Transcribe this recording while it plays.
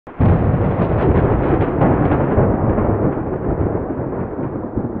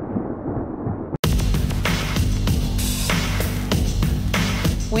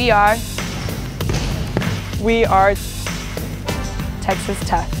We are Texas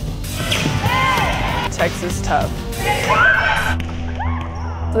Tough. Texas Tough.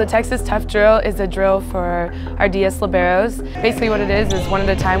 So the Texas Tough drill is a drill for our DS liberos. Basically what it is one at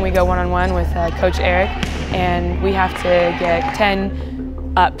a time we go one-on-one with Coach Eric, and we have to get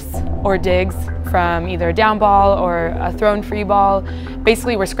 10 ups or digs from either a down ball or a thrown free ball.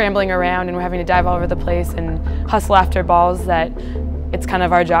 Basically we're scrambling around and we're having to dive all over the place and hustle after balls that it's kind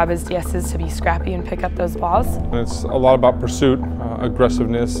of our job as DSs to be scrappy and pick up those balls. It's a lot about pursuit,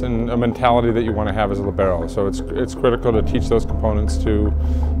 aggressiveness, and a mentality that you want to have as a libero. So it's critical to teach those components to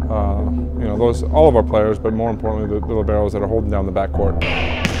all of our players, but more importantly the liberos that are holding down the backcourt.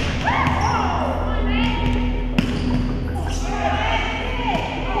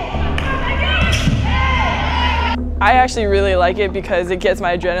 I actually really like it because it gets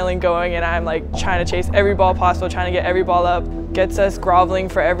my adrenaline going, and I'm like trying to chase every ball possible, trying to get every ball up. Gets us groveling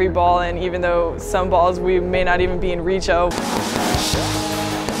for every ball, and even though some balls we may not even be in reach of.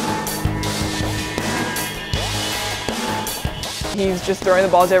 He's just throwing the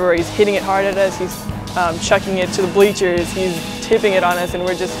balls everywhere. He's hitting it hard at us. He's chucking it to the bleachers. He's tipping it on us, and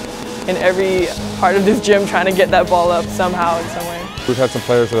we're just in every part of this gym trying to get that ball up somehow in some way. We've had some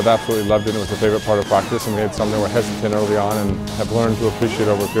players that have absolutely loved it. It was a favorite part of practice, and we had some that were hesitant early on and have learned to appreciate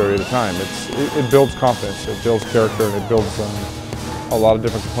over a period of time. It builds confidence, it builds character, and it builds a lot of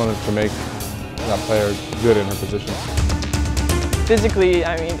different components to make that player good in her position. Physically,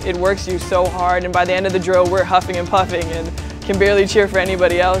 I mean, it works you so hard, and by the end of the drill, we're huffing and puffing and can barely cheer for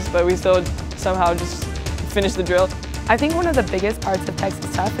anybody else, but we still somehow just finish the drill. I think one of the biggest parts of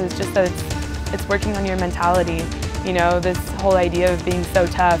Texas Tough is just that it's working on your mentality. You know, this whole idea of being so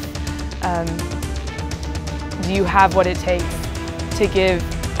tough. Do you have what it takes to give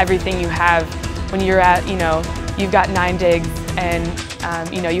everything you have when you're at, you've got 9 digs and,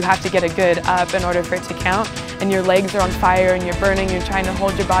 you have to get a good up in order for it to count, and your legs are on fire and you're burning, you're trying to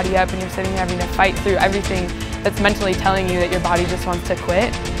hold your body up and you're sitting there having to fight through everything that's mentally telling you that your body just wants to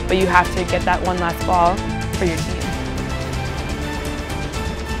quit, but you have to get that one last ball for your team.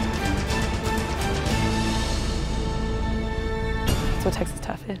 That's what Texas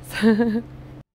Tough is.